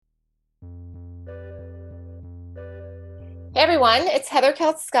Hey everyone, it's Heather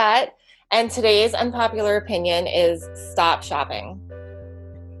Kelt Scott, and today's unpopular opinion is stop shopping.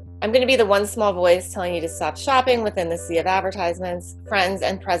 I'm going to be the one small voice telling you to stop shopping within the sea of advertisements, friends,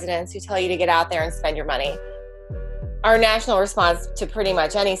 and presidents who tell you to get out there and spend your money. Our national response to pretty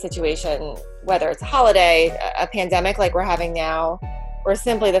much any situation, whether it's a holiday, a pandemic like we're having now, or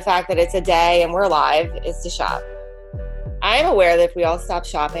simply the fact that it's a day and we're alive, is to shop. I am aware that if we all stop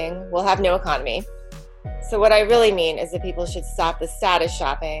shopping, we'll have no economy. So what I really mean is that people should stop the status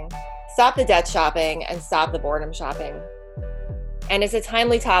shopping, stop the debt shopping, and stop the boredom shopping. And it's a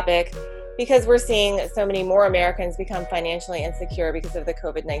timely topic because we're seeing so many more Americans become financially insecure because of the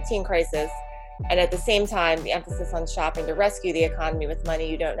COVID-19 crisis. And at the same time, the emphasis on shopping to rescue the economy with money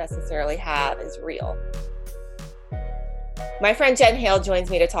you don't necessarily have is real. My friend Jen Hale joins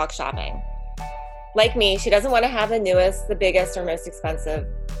me to talk shopping. Like me, she doesn't want to have the newest, the biggest, or most expensive.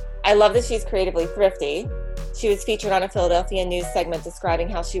 I love that she's creatively thrifty. She was featured on a Philadelphia news segment describing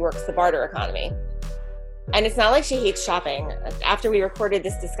how she works the barter economy. And it's not like she hates shopping. After we recorded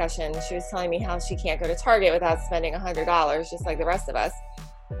this discussion, she was telling me how she can't go to Target without spending $100, just like the rest of us.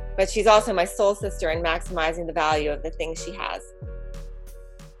 But she's also my soul sister in maximizing the value of the things she has.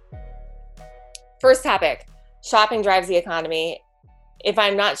 First topic, shopping drives the economy. If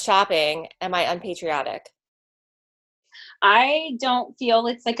I'm not shopping, am I unpatriotic? I don't feel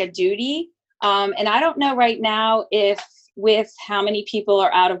it's like a duty. And I don't know right now if with how many people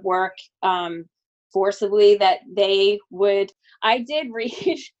are out of work forcibly that they would. I did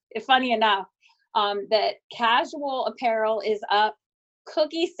read, funny enough, that casual apparel is up,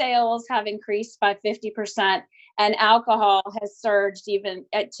 cookie sales have increased by 50%, and alcohol has surged even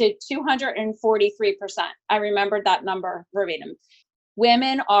to 243%. I remembered that number verbatim.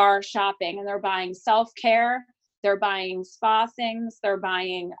 Women are shopping and they're buying self-care. They're buying spa things, they're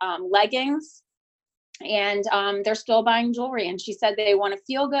buying leggings, and they're still buying jewelry. And she said they want to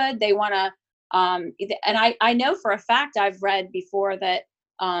feel good. They want to, and I know for a fact I've read before that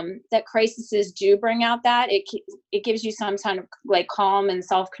that crises do bring out that it gives you some kind of like calm and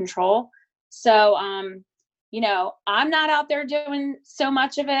self-control. So I'm not out there doing so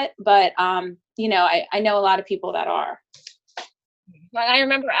much of it, but I know a lot of people that are. Well, I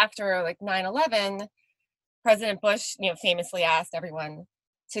remember after like 9/11. President Bush, famously asked everyone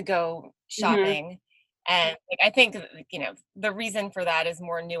to go Mm-hmm. shopping. And I think, the reason for that is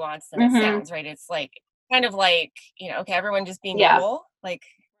more nuanced than it Mm-hmm. sounds, right? It's like, kind of like, okay, everyone just be Yeah. normal. Like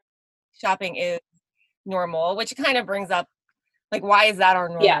shopping is normal, which kind of brings up, like, why is that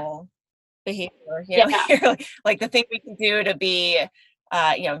our Yeah. normal behavior? Yeah. Like the thing we can do to be,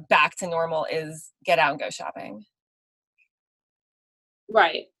 back to normal is get out and go shopping.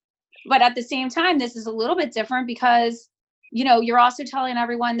 Right. But at the same time, this is a little bit different because, you're also telling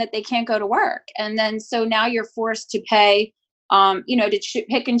everyone that they can't go to work. And then so now you're forced to pay, to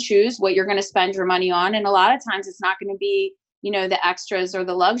pick and choose what you're going to spend your money on. And a lot of times it's not going to be, the extras or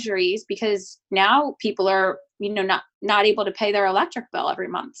the luxuries because now people are, not able to pay their electric bill every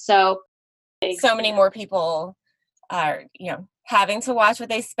month. So many more people are, having to watch what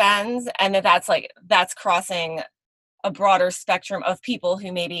they spend, and that's crossing a broader spectrum of people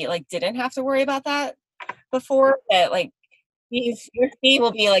who maybe like didn't have to worry about that before, that like your fee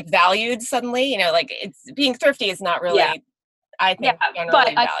will be like valued suddenly, like it's being thrifty is not Yeah. really, I Yeah. think, But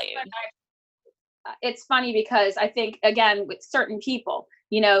generally valued. it's funny because I think again with certain people,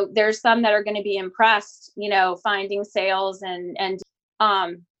 there's some that are going to be impressed, finding sales and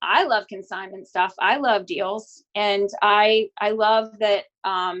I love consignment stuff. I love deals, and I love that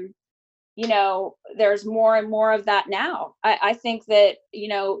there's more and more of that now. I think that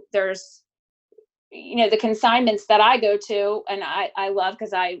there's the consignments that I go to and I love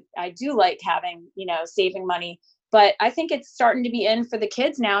because I do like having saving money, but I think it's starting to be in for the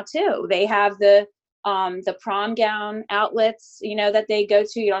kids now too. They have the prom gown outlets that they go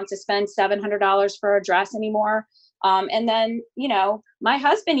to. You don't have to spend $700 for a dress anymore. And then my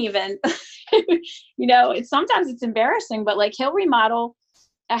husband even sometimes it's embarrassing, but like he'll remodel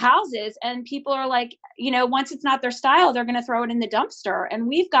houses and people are like, once it's not their style, they're going to throw it in the dumpster. And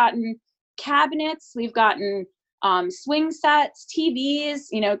we've gotten cabinets, we've gotten swing sets,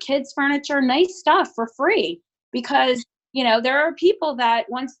 TVs, kids furniture, nice stuff for free because, there are people that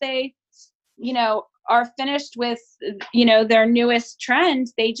once they, are finished with, their newest trend,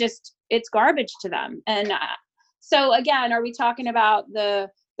 it's garbage to them. And so again, are we talking about the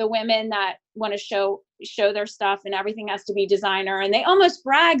women that want to show their stuff and everything has to be designer and they almost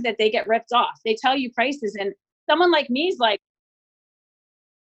brag that they get ripped off? They tell you prices and someone like me is like,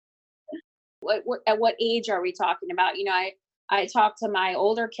 at what age are we talking about? I talk to my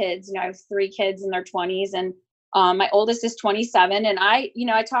older kids, I have 3 kids in their 20s and My oldest is 27, and I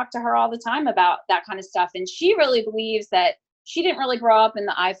talk to her all the time about that kind of stuff. And she really believes that she didn't really grow up in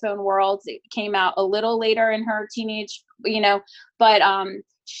the iPhone world. It came out a little later in her teenage, but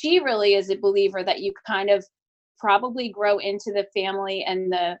she really is a believer that you kind of probably grow into the family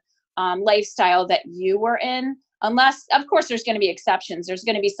and the lifestyle that you were in. Unless, of course, there's going to be exceptions. There's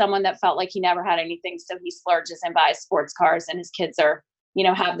going to be someone that felt like he never had anything, so he splurges and buys sports cars, and his kids are,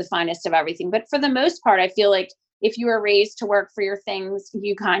 have the finest of everything. But for the most part, I feel like if you were raised to work for your things,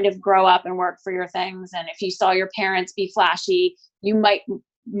 you kind of grow up and work for your things. And if you saw your parents be flashy, you might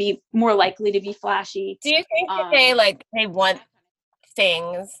be more likely to be flashy. Do you think that they want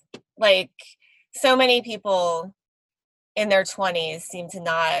things? Like, so many people in their 20s seem to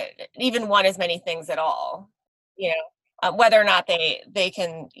not even want as many things at all, whether or not they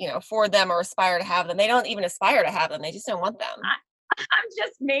can, afford them or aspire to have them. They don't even aspire to have them. They just don't want them.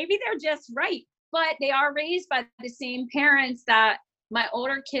 Maybe they're just right. But they are raised by the same parents that my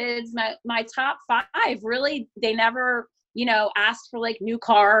older kids, my top 5, really, they never, asked for like new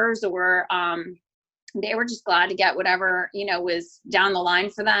cars, or they were just glad to get whatever, was down the line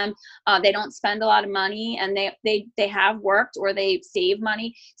for them. They don't spend a lot of money, and they have worked, or they save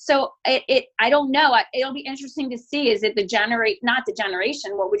money. So I don't know. It'll be interesting to see, is it not the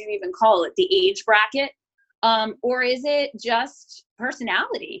generation, what would you even call it? The age bracket? Or is it just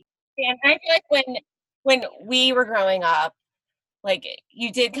personality? And I feel like when we were growing up, like,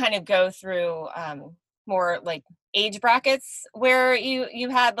 you did kind of go through more like age brackets where you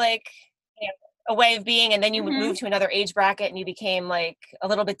had like a way of being, and then you would move to another age bracket and you became like a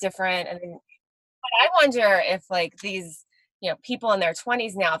little bit different. And then I wonder if like these people in their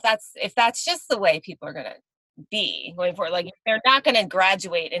 20s now, if that's just the way people are gonna be going forward. Like, they're not gonna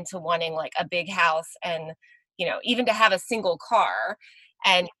graduate into wanting like a big house and even to have a single car,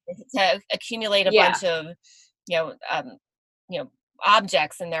 and to accumulate a bunch of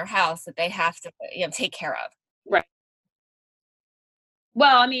objects in their house that they have to take care of. Right.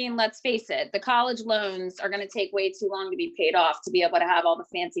 Well, I mean, let's face it, the college loans are going to take way too long to be paid off to be able to have all the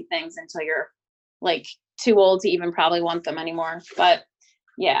fancy things until you're like too old to even probably want them anymore. But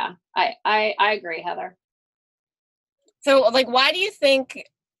yeah, I agree, Heather. So like, why do you think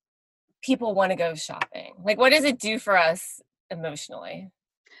people want to go shopping? Like, what does it do for us emotionally?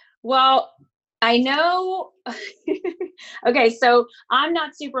 Well, I know. Okay, so I'm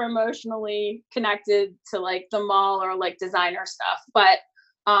not super emotionally connected to like the mall or like designer stuff, but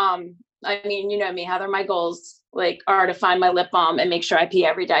I mean, you know me, Heather, my goals like are to find my lip balm and make sure I pee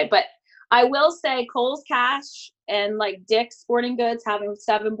every day. But I will say Kohl's Cash and like Dick's Sporting Goods, having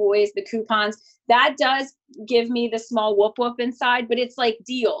 7 boys, the coupons, that does give me the small whoop whoop inside, but it's like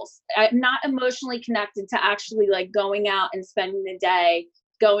deals. I'm not emotionally connected to actually like going out and spending the day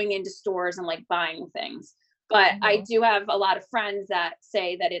going into stores and like buying things. But I do have a lot of friends that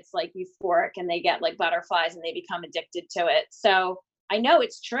say that it's like euphoric and they get like butterflies and they become addicted to it. So I know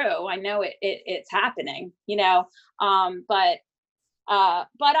it's true. I know it's happening, but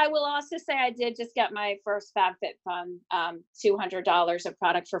I will also say I did just get my first FabFitFun $200 of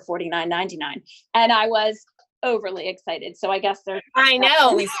product for $49.99, and I was overly excited. So I guess I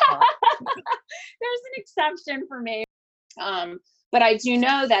know there's an exception for me. But I do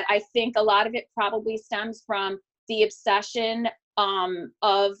know that I think a lot of it probably stems from the obsession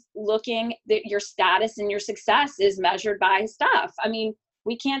of looking that your status and your success is measured by stuff. I mean,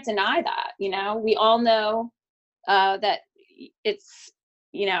 we can't deny that, we all know that it's,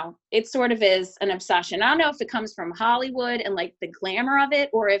 it sort of is an obsession. I don't know if it comes from Hollywood and like the glamour of it,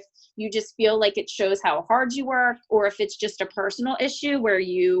 or if you just feel like it shows how hard you work, or if it's just a personal issue where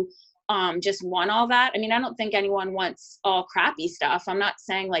you just want all that. I mean, I don't think anyone wants all crappy stuff. I'm not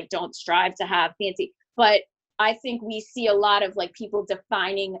saying like don't strive to have fancy, but I think we see a lot of like people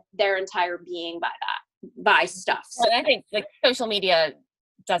defining their entire being by stuff. So I think like social media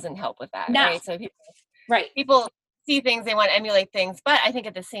doesn't help with that, no. Right? So people see things, they want to emulate things, but I think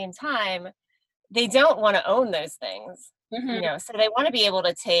at the same time, they don't want to own those things, so they want to be able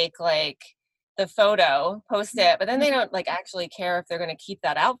to take like the photo, post it, but then they don't like actually care if they're going to keep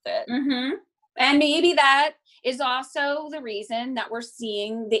that outfit. And maybe that is also the reason that we're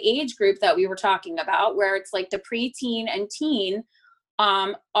seeing the age group that we were talking about, where it's like the preteen and teen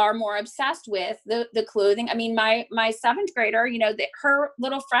are more obsessed with the clothing. I mean, my 7th grader, her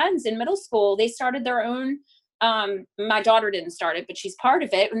little friends in middle school, they started their own. My daughter didn't start it, but she's part of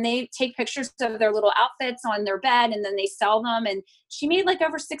it. And they take pictures of their little outfits on their bed and then they sell them. And she made like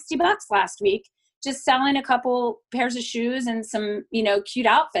over $60 last week. just selling a couple pairs of shoes and some, you know, cute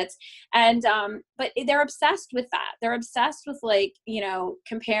outfits. And, but they're obsessed with that. They're obsessed with like, you know,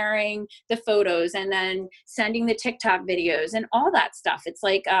 comparing the photos and then sending the TikTok videos and all that stuff. It's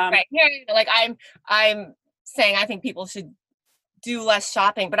like, right. Yeah, like I'm saying I think people should do less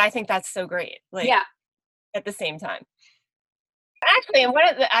shopping, but I think that's so great. Like yeah, at the same time. Actually, and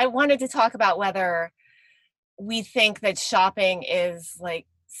I wanted to talk about whether we think that shopping is like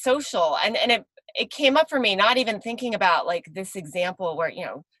social, and it came up for me not even thinking about like this example where, you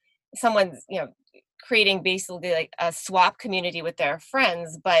know, someone's, you know, creating basically like a swap community with their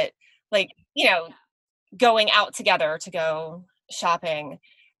friends, but like, you know, going out together to go shopping.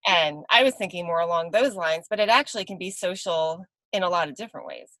 And I was thinking more along those lines, but it actually can be social in a lot of different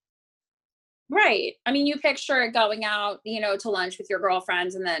ways. right. I mean, you picture going out, you know, to lunch with your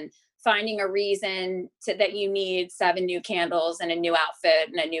girlfriends and then finding a reason to, that you need 7 new candles and a new outfit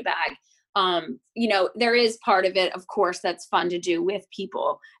and a new bag. You know, there is part of it, of course, that's fun to do with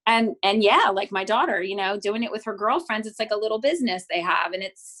people. And yeah, like my daughter, you know, doing it with her girlfriends, it's like a little business they have, and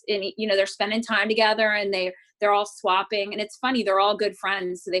you know, they're spending time together and they're all swapping, and it's funny, they're all good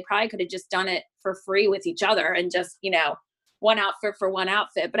friends, so they probably could have just done it for free with each other and just, you know, one outfit for one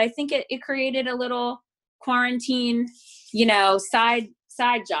outfit. But I think it created a little quarantine, you know, side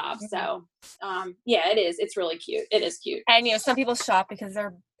job. So yeah, it is. It's really cute. It is cute. And, you know, some people shop because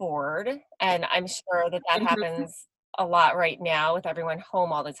they're bored, and I'm sure that that Hmm. happens a lot right now with everyone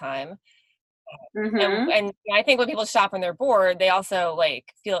home all the time. Hmm. And I think when people shop when they're bored, they also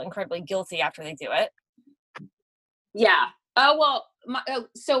like feel incredibly guilty after they do it. Yeah. Oh, well,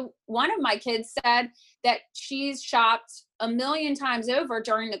 so one of my kids said that she's shopped a million times over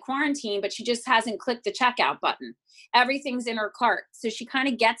during the quarantine, but she just hasn't clicked the checkout button. Everything's in her cart. So she kind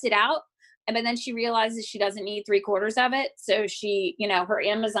of gets it out. And but then she realizes she doesn't need 3/4 of it. So she, you know, her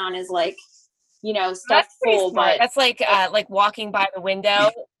Amazon is like, you know, That's stuffed pretty full, smart. but That's like walking by the window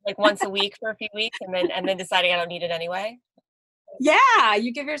like once a week for a few weeks and then deciding I don't need it anyway. yeah,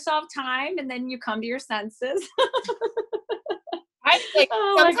 you give yourself time and then you come to your senses. I like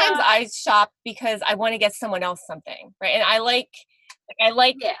Oh my sometimes God. I shop because I want to get someone else something, right? And I like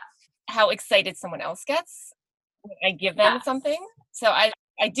Yeah. how excited someone else gets when I give them Yes. something. So I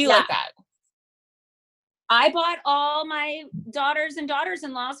do Yeah. like that. I bought all my daughters and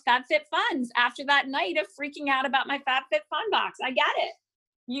daughters-in-law's FabFitFuns after that night of freaking out about my FabFitFun box. I get it.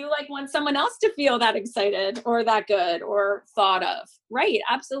 You like want someone else to feel that excited or that good or thought of. Right,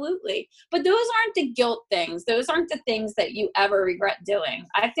 absolutely. But those aren't the guilt things. Those aren't the things that you ever regret doing.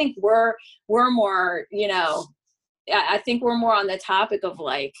 I think we're more, you know, I think we're more on the topic of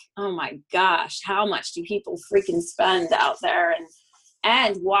like, oh my gosh, how much do people freaking spend out there, and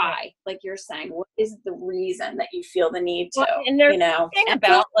Right. why? Like you're saying, what is the reason that you feel the need Well, to, and there's you know? something And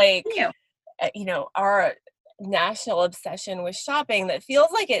about well, like you. you know, our national obsession with shopping that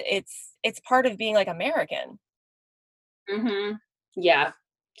feels like it's part of being like American. Hmm. Yeah.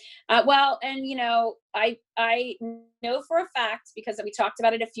 Well, and you know, I know for a fact because we talked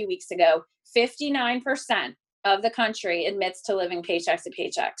about it a few weeks ago. 59% of the country admits to living paycheck to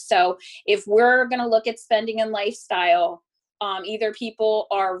paycheck. So if we're going to look at spending and lifestyle, either people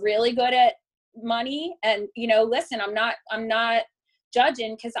are really good at money, and you know, listen, I'm not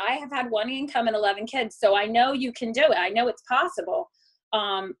judging because I have had one income and 11 kids, so I know you can do it. I know it's possible.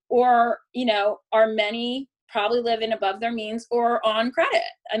 Or you know, are many probably living above their means or on credit.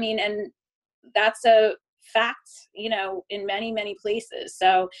 I mean, and that's a fact, you know, in many places.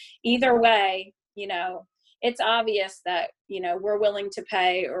 So either way, you know, it's obvious that, you know, we're willing to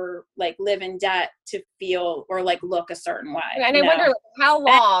pay or like live in debt to feel or like look a certain way, And you I wonder know. like, how And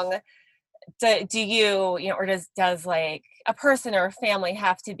long do you, you know, or does like a person or a family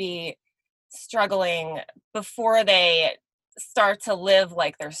have to be struggling before they start to live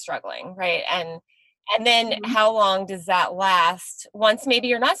like they're struggling, right? And then mhm. how long does that last once maybe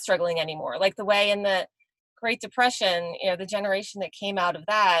you're not struggling anymore? Like the way in the Great Depression, you know, the generation that came out of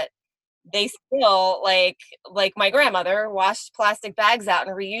that, they still like my grandmother washed plastic bags out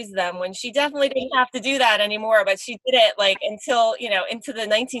and reused them when she definitely didn't have to do that anymore, but she did it like until, you know, into the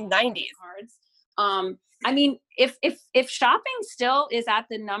 1990s. Cards. I mean, if shopping still is at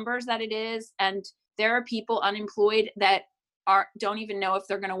the numbers that it is, and there are people unemployed that are don't even know if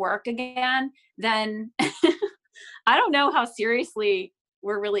they're going to work again, then I don't know how seriously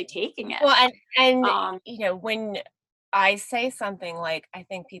we're really taking it. Well, and Um, you know, when I say something like I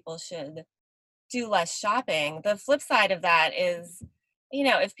think people should do less shopping, the flip side of that is, you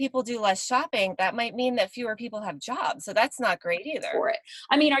know, if people do less shopping, that might mean that fewer people have jobs. So that's not great either. for it.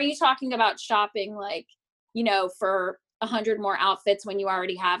 I mean, are you talking about shopping like, you know, for 100 more outfits when you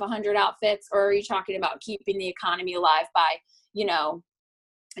already have 100 outfits? Or are you talking about keeping the economy alive by, you know,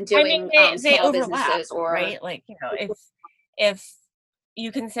 doing they small overlap, businesses or right? Like, if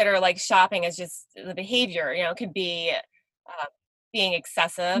you consider like shopping as just the behavior, it could be being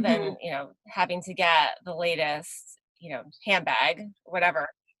excessive Mhm. and, having to get the latest, handbag, whatever.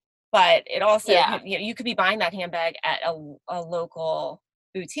 But it also Yeah. could, you could be buying that handbag at a local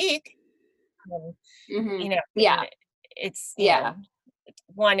boutique, um, Mhm. and Yeah. it's, Yeah.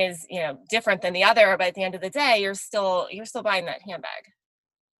 one is, different than the other, but at the end of the day, you're still buying that handbag.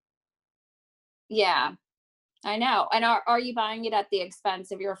 Yeah. I know. And are you buying it at the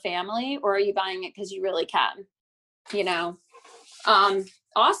expense of your family, or are you buying it because you really can? You know? Um,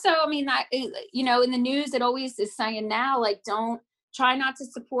 Also, I mean, in the news, it always is saying now, like, don't try not to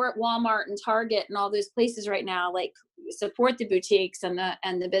support Walmart and Target and all those places right now. Like, support the boutiques and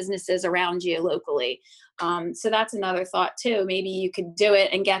the businesses around you locally. So that's another thought too. Maybe you could do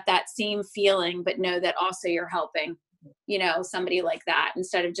it and get that same feeling, but know that also you're helping, somebody like that,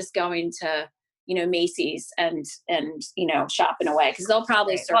 instead of just going to, Macy's and shopping away, because they'll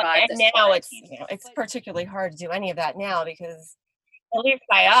probably Right. Well, survive and this now quarantine. it's particularly hard to do any of that now because at least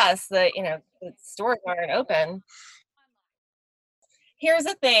by us, the stores aren't open. Here's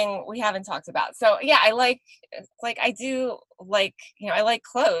the thing we haven't talked about. So yeah, I do like, I like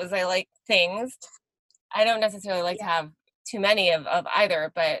clothes. I like things. I don't necessarily like to Yeah. have too many of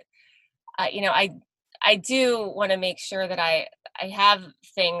either, but I do want to make sure that I have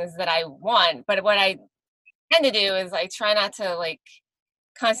things that I want. But what I tend to do is I try not to like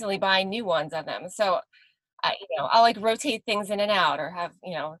constantly buy new ones of them. So I'll like rotate things in and out, or have,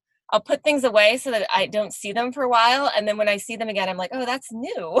 I'll put things away so that I don't see them for a while. And then when I see them again, I'm like, oh, that's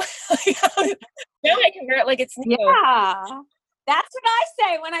new. Now I can wear it like it's new. Yeah. That's what I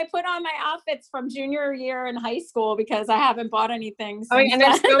say when I put on my outfits from junior year in high school, because I haven't bought anything I mean, since and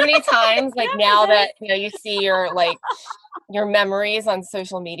then. there's so many times like now Remember that, you see your memories on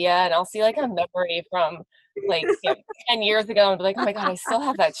social media, and I'll see like a memory from like, 10 years ago and be like, oh my God, I still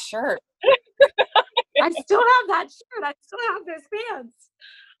have that shirt. I still have that shirt. I still have those pants.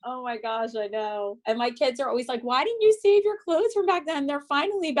 Oh my gosh, I know. And my kids are always like, "Why didn't you save your clothes from back then? They're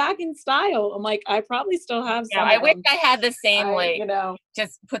finally back in style." I'm like, "I probably still have some I of wish them." I had the same, I, like, you know,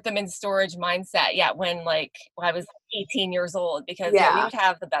 just put them in storage mindset. Yeah, when I was 18 years old, because we yeah, would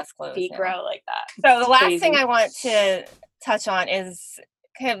have the best clothes feet now. grow like that. So the It's last thing crazy. I want to touch on is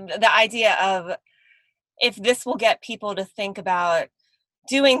kind of the idea of if this will get people to think about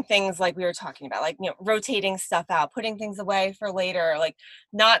doing things like we were talking about, like, rotating stuff out, putting things away for later, like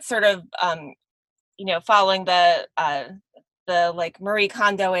not sort of, following the like Marie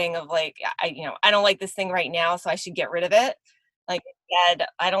Kondoing of like, I don't like this thing right now, so I should get rid of it. Like, instead,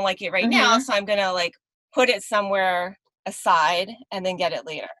 I don't like it right now, Mhm. so I'm gonna like put it somewhere aside and then get it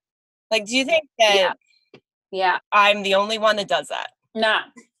later. Like, do you think Yeah. that Yeah. I'm the only one that does that? No.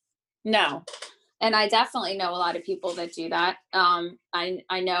 No. And I definitely know a lot of people that do that.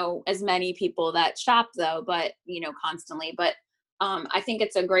 I know as many people that shop though, but constantly. But I think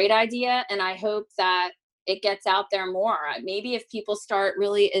it's a great idea, and I hope that it gets out there more. Maybe if people start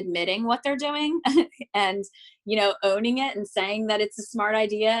really admitting what they're doing and owning it and saying that it's a smart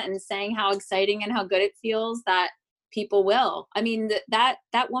idea and saying how exciting and how good it feels, that people will. I mean, that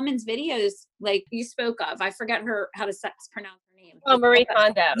woman's videos, like you spoke of, I forget her how to pronounce her name. Oh, Marie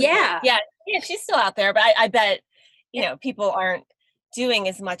Kondo. Yeah. Yeah, she's still out there, but I bet, Yeah. people aren't doing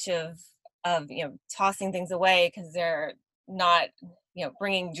as much of, tossing things away because they're not,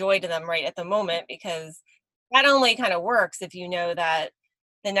 bringing joy to them right at the moment, because that only kind of works if you know that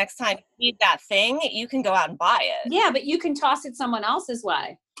the next time you need that thing, you can go out and buy it. Yeah, but you can toss it someone else's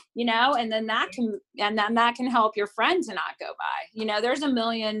way, and then that can help your friend to not go by. There's a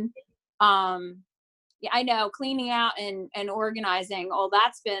million. Yeah, I know, cleaning out and organizing. Oh,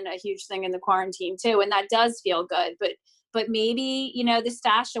 that's been a huge thing in the quarantine too, and that does feel good. But maybe the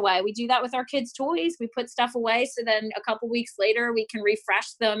stash away. We do that with our kids' toys. We put stuff away, so then a couple weeks later we can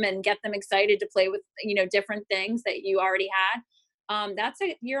refresh them and get them excited to play with different things that you already had.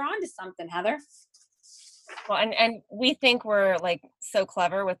 You're on to something, Heather. Well, and we think we're like so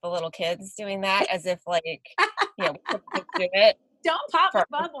clever with the little kids doing that, as if like, we could do it. Don't pop For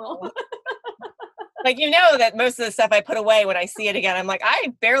the bubble. like, that most of the stuff I put away, when I see it again, I'm like,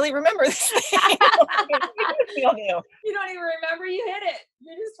 I barely remember this thing. You don't even remember you hit it.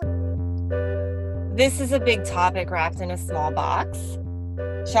 You just. This is a big topic wrapped in a small box.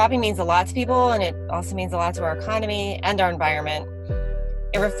 Shopping means a lot to people, and it also means a lot to our economy and our environment.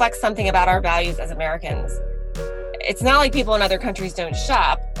 It reflects something about our values as Americans. It's not like people in other countries don't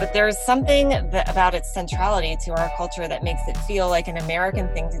shop, but there's something about its centrality to our culture that makes it feel like an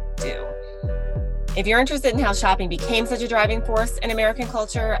American thing to do. If you're interested in how shopping became such a driving force in American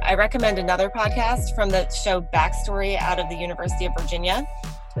culture, I recommend another podcast from the show Backstory out of the University of Virginia.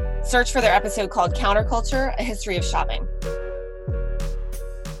 Search for their episode called Counterculture, A History of Shopping.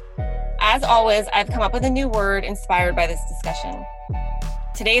 As always, I've come up with a new word inspired by this discussion.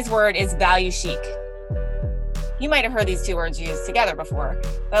 Today's word is value chic. You might have heard these two words used together before,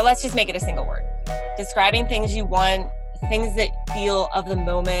 but let's just make it a single word. Describing things you want, things that feel of the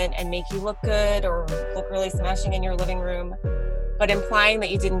moment and make you look good or look really smashing in your living room, but implying that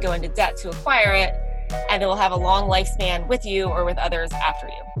you didn't go into debt to acquire it and it will have a long lifespan with you or with others after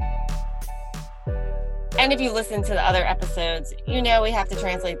you. And if you listen to the other episodes, you know we have to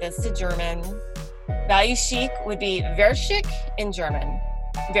translate this to German. Value chic would be Wertschick in German.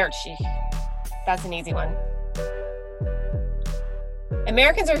 Wertschick. That's an easy one.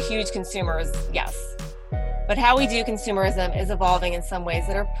 Americans are huge consumers, yes. But how we do consumerism is evolving in some ways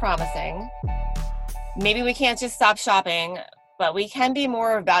that are promising. Maybe we can't just stop shopping, but we can be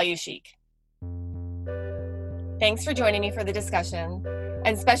more value chic. Thanks for joining me for the discussion,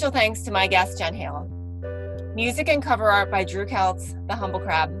 and special thanks to my guest, Jen Hale. Music and cover art by Drew Keltz, The Humble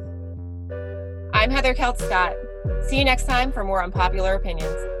Crab. I'm Heather Keltz Scott. See you next time for more Unpopular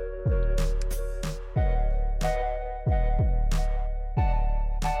Opinions.